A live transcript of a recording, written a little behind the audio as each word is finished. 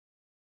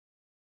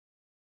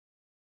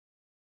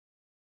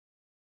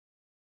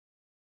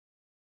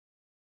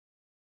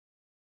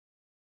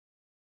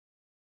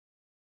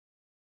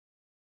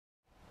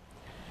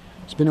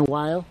It's been a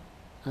while.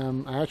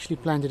 I actually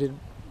planted it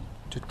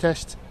to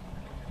test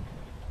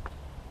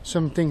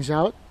some things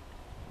out,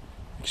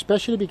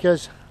 especially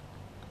because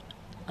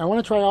I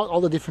want to try out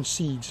all the different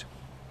seeds.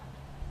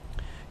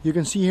 You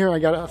can see here I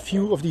got a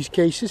few of these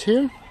cases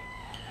here.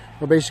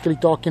 We're basically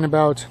talking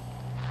about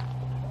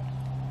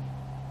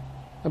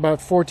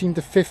 14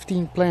 to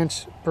 15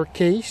 plants per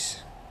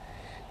case.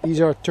 These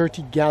are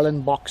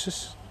 30-gallon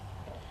boxes.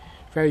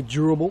 Very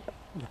durable.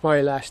 They'll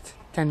probably last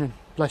 10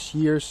 plus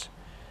years,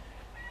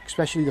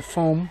 especially the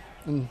foam,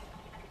 and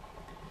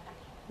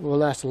will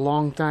last a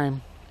long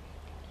time.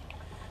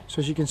 So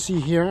as you can see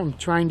here, I'm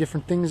trying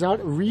different things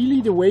out. Really,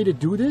 the way to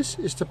do this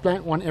is to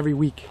plant one every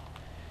week,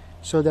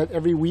 so that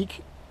every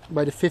week,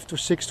 by the 5th or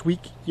 6th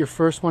week, your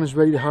first one is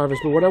ready to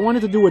harvest. But what I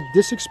wanted to do with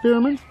this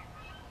experiment,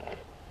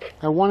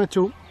 I wanted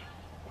to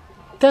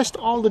test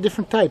all the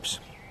different types.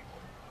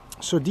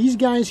 So these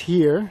guys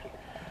here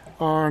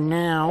are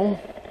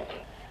now,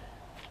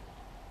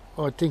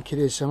 oh, I think it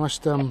is, I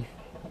must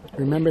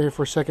remember here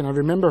for a second. I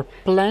remember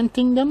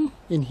planting them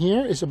in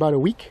here is about a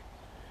week.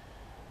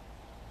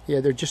 Yeah,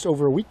 they're just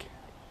over a week.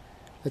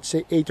 Let's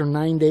say 8 or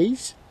 9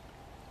 days.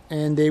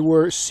 And they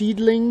were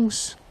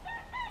seedlings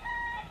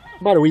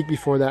about a week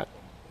before that.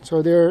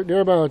 So they're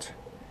about,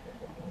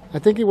 I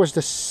think it was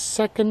the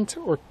 2nd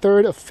or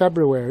 3rd of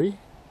February.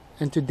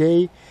 And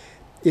today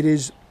it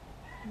is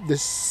the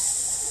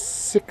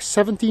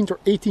 17th or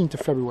 18th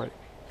of February.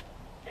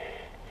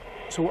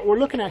 So what we're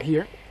looking at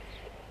here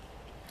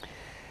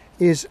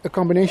is a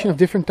combination of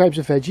different types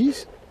of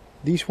veggies.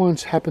 These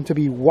ones happen to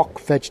be wok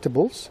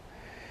vegetables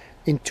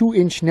in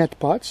 2-inch net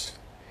pots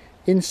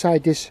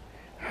inside this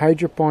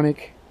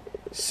hydroponic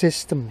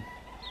system.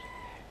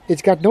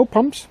 It's got no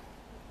pumps.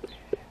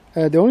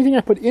 The only thing I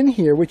put in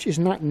here, which is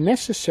not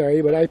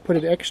necessary, but I put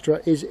it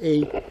extra, is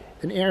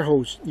an air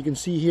hose. You can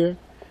see here,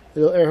 a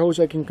little air hose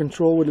I can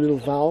control with a little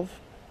valve.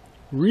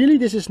 Really,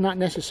 this is not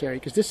necessary,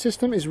 because this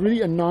system is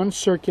really a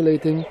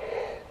non-circulating,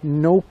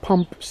 no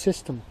pump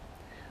system.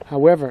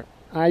 However,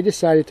 I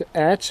decided to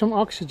add some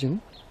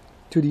oxygen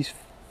to these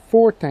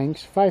 5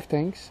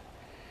 tanks,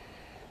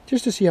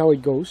 just to see how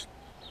it goes.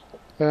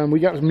 We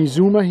got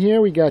Mizuma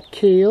here, we got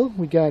kale,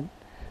 we got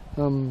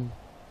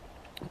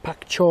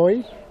pak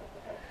choi,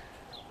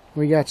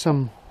 we got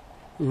some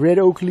red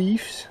oak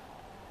leaves,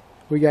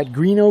 we got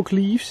green oak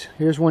leaves.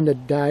 Here's one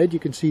that died. You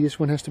can see this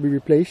one has to be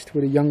replaced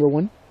with a younger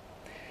one.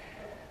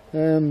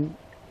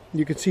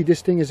 You can see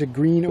this thing is a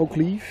green oak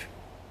leaf.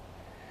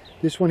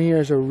 This one here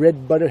is a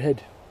red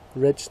butterhead,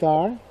 red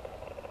star.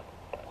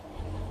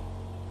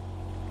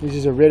 This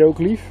is a red oak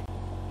leaf.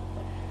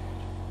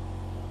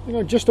 You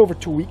know, just over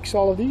 2 weeks,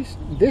 all of these.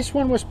 This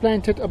one was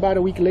planted about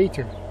a week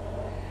later.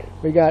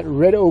 We got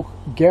red oak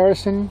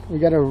garrison, we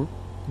got a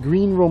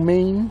green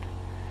romaine,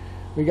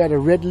 we got a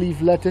red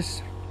leaf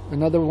lettuce,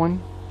 another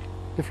one,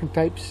 different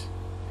types.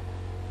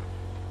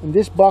 And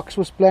this box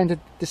was planted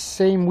the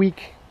same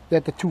week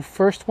that the 2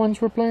 first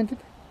ones were planted.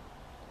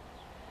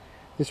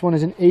 This one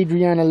is an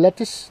Adriana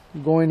lettuce,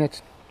 going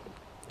at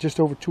just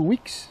over 2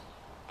 weeks.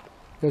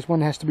 This one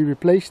has to be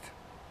replaced.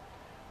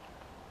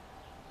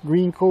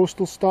 Green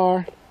coastal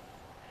star.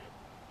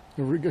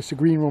 It's a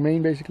green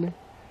romaine basically.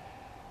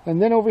 And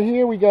then over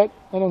here we got,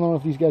 I don't know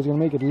if these guys are going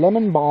to make it,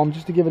 lemon balm,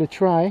 just to give it a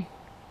try.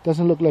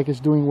 Doesn't look like it's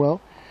doing well.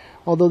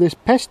 Although this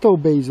pesto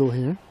basil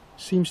here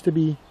seems to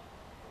be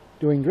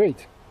doing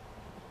great.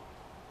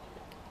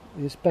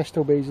 This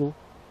pesto basil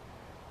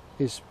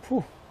is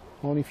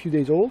only a few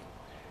days old.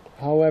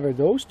 However,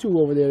 those 2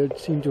 over there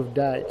seem to have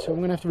died. So I'm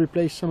going to have to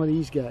replace some of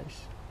these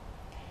guys.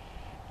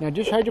 Now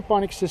this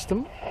hydroponic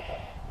system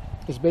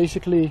is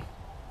basically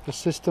a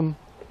system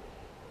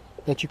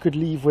that you could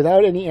leave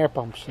without any air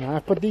pumps. Now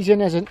I've put these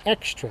in as an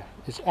extra.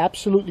 It's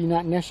absolutely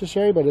not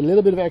necessary, but a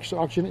little bit of extra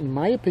oxygen, in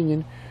my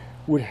opinion,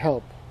 would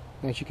help.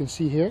 As you can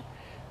see here,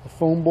 the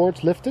foam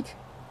board's lifted,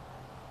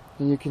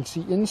 and you can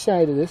see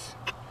inside of this,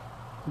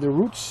 the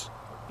roots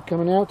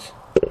coming out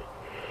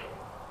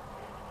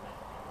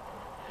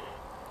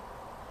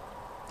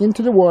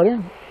into the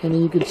water, and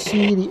then you can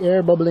see the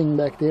air bubbling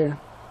back there.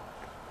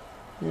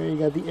 There you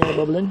got the air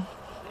bubbling.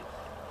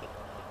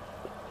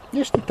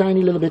 Just a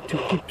tiny little bit to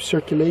keep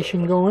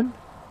circulation going.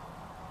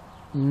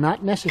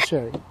 Not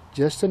necessary,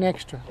 just an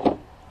extra.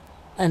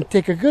 And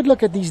take a good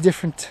look at these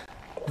different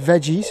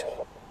veggies.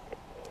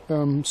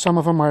 Some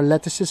of them are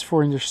lettuces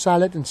for in your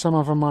salad, and some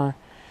of them are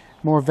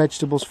more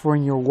vegetables for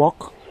in your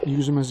wok.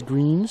 Use them as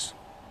greens.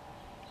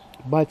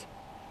 But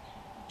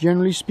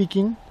generally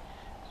speaking,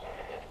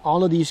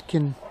 all of these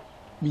can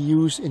be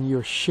used in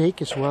your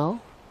shake as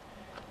well.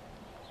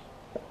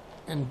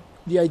 And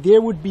the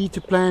idea would be to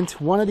plant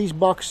one of these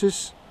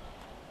boxes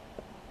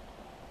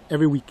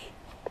every week.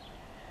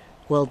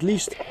 Well, at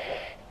least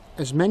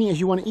as many as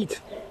you want to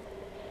eat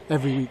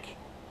every week.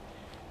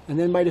 And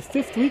then by the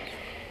 5th week,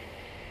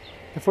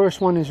 the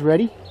first one is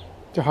ready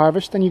to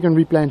harvest, and you can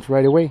replant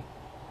right away.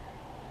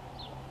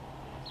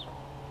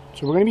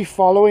 So we're going to be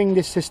following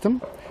this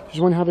system.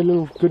 Just want to have a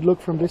little good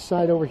look from this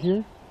side over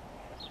here.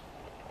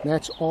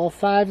 That's all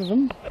 5 of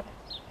them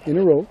in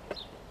a row.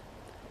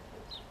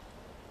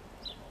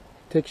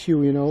 Takes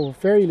you, you know,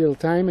 very little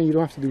time, and you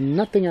don't have to do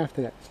nothing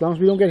after that. As long as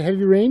we don't get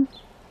heavy rain,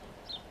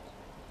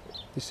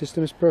 the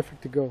system is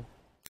perfect to go.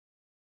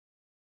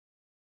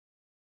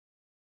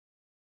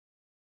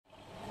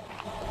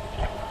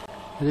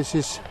 This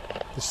is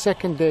the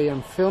second day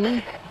I'm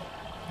filming,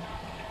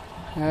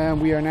 and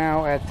we are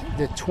now at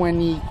the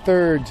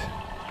 23rd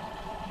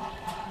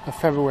of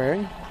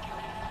February,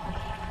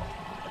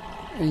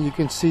 and you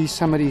can see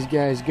some of these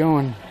guys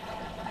going.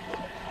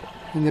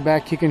 In the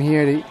back you can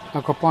hear the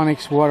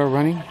aquaponics water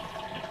running,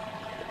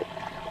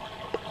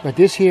 but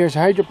this here is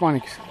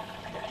hydroponics.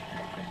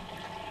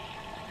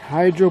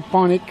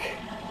 Hydroponic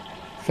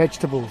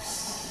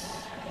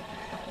vegetables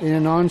in a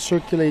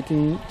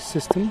non-circulating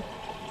system.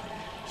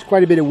 There's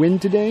quite a bit of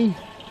wind today,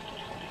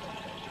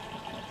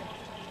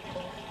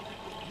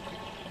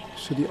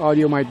 so the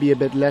audio might be a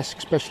bit less,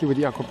 especially with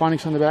the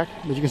aquaponics on the back.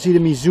 But you can see the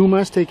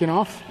Mizuma's taking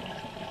off.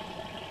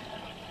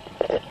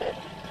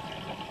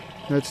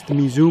 That's the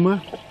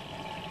Mizuma.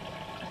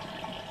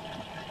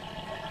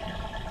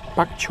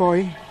 Pak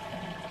choy.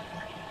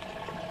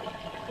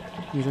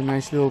 There's a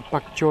nice little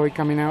pak choy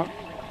coming out.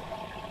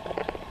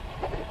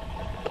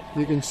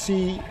 You can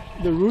see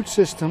the root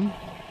system.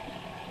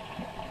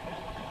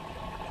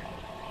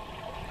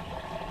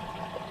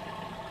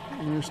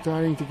 We're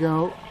starting to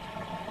go,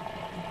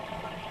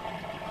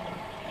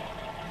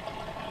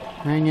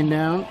 hanging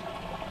down.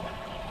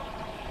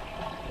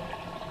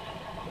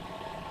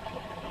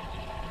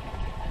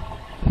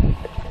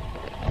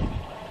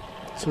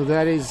 So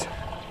that is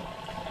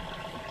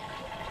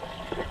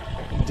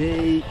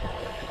day,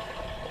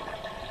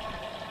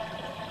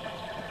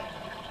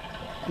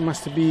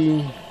 must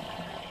be,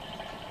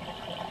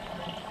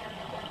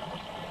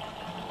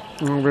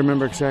 I don't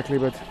remember exactly,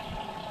 but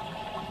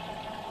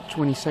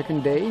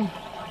 22nd day.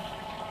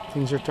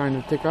 Things are trying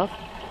to tick up.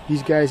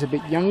 These guys a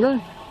bit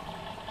younger,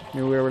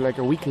 and we were like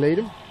a week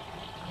later.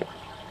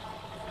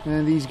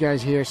 And these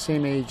guys here,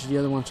 same age, the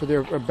other one, so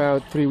they're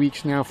about 3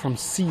 weeks now from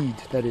seed,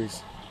 that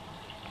is.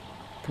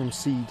 From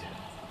seed.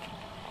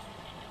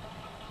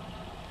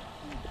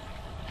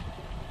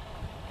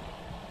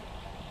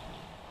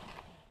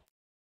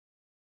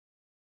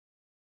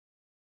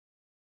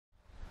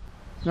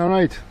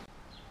 Alright,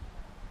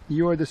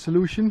 you are the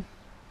solution,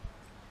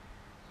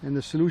 and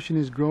the solution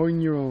is growing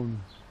your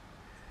own.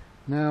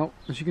 Now,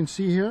 as you can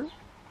see here,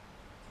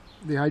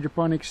 the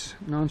hydroponics,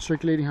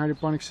 non-circulating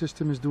hydroponics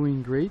system is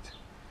doing great.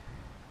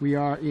 We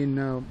are in,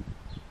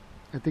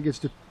 I think it's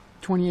the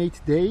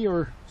 28th day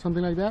or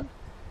something like that.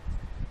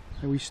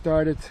 And we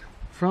started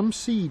from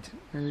seed,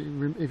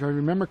 if I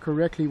remember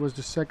correctly, it was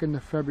the 2nd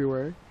of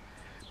February.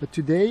 But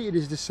today it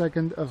is the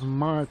 2nd of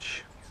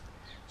March.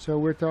 So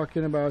we're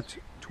talking about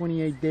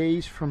 28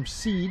 days from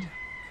seed.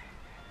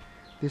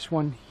 This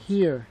one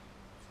here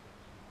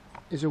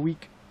is a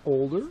week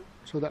older,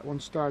 so that one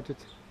started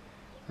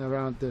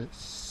around the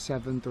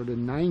 7th or the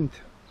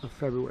 9th of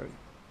February.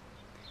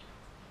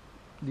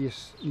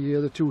 The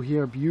other two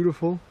here are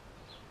beautiful.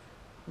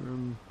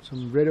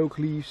 Some red oak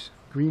leaves,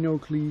 green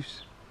oak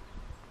leaves.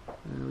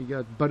 We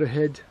got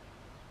butterhead,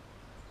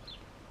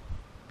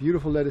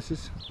 beautiful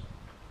lettuces,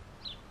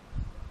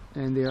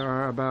 and they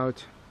are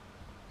about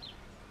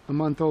a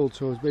month old,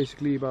 so it's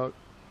basically about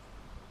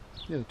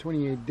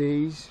 28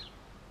 days,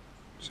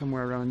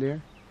 somewhere around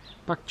there.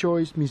 Pak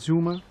choys,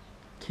 Mizuma,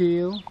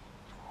 kale,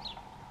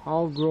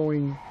 all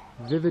growing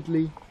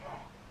vividly,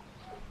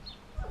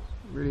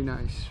 really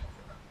nice.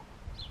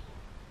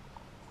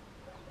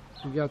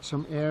 We got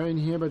some air in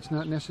here, but it's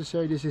not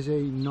necessary. This is a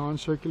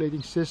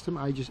non-circulating system.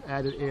 I just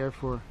added air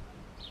for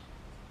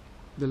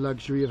the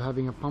luxury of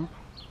having a pump.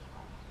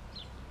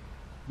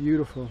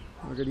 Beautiful.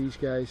 Look at these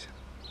guys,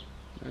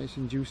 nice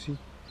and juicy.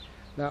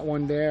 That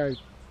one there I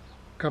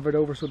covered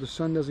over so the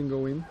sun doesn't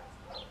go in,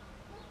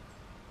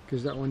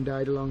 because that one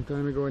died a long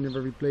time ago. I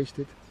never replaced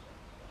it.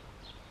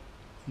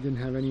 Didn't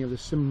have any of the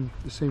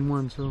same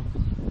one, so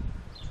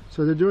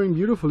they're doing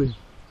beautifully.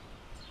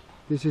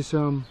 This is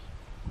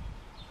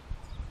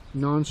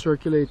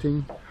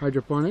non-circulating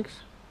hydroponics.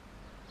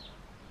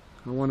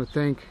 I want to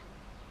thank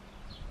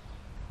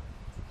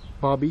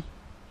Bobby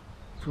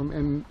from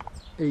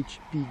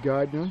MHP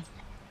Gardener,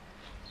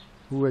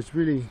 who was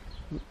really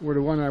were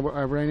the one I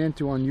ran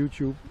into on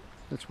YouTube.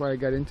 That's why I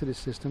got into this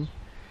system.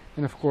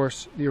 And of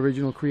course the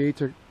original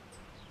creator,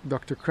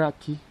 Dr.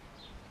 Kratky,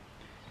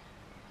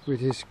 with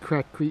his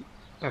Kratky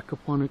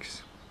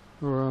aquaponics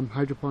or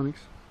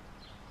hydroponics.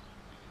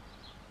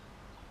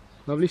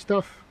 Lovely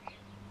stuff.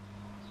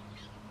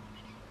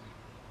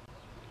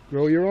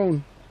 Grow your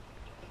own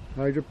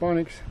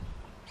hydroponics.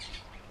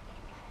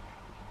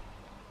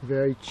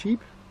 Very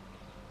cheap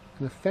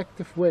and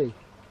effective way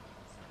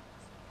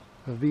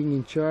of being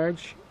in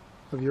charge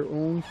of your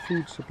own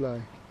food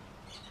supply.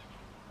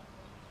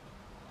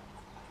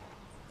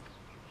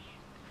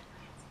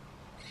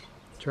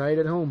 Try it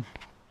at home.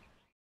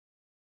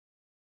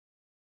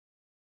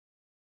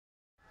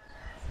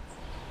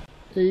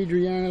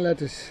 Adriana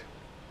lettuce.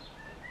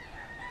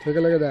 Take a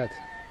look at that.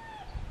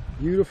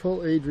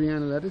 Beautiful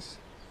Adriana lettuce.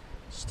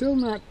 Still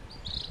not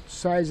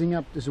sizing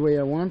up this way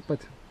I want,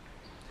 but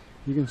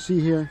You can see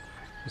here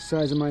the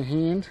size of my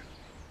hand.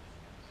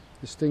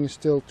 This thing is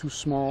still too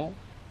small,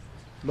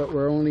 but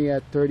we're only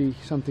at 30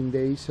 something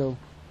days, so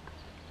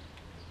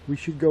we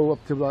should go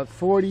up to about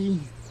 40,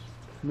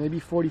 maybe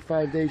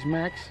 45 days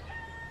max,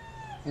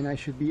 and I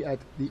should be at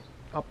the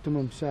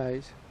optimum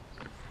size.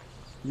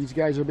 These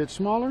guys are a bit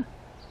smaller.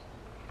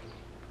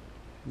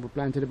 Were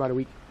planted about a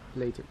week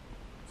later.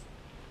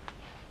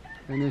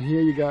 And then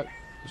here you got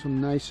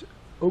some nice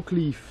oak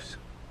leaves.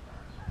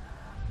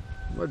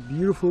 What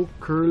beautiful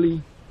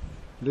curly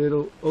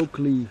little oak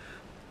leaf.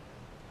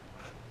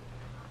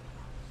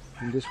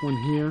 And this one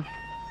here,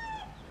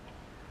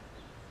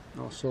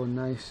 also a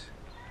nice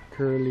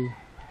curly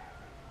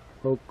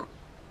oak.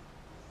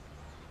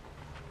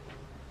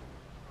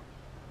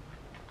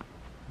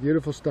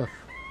 Beautiful stuff.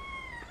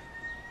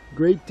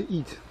 Great to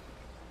eat.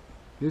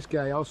 This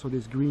guy also,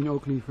 this green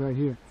oak leaf right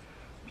here.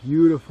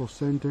 Beautiful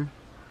center.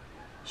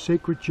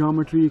 Sacred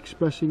geometry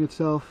expressing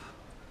itself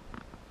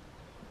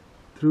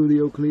through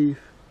the oak leaf,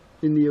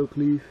 in the oak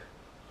leaf.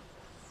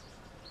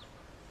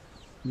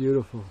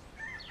 Beautiful.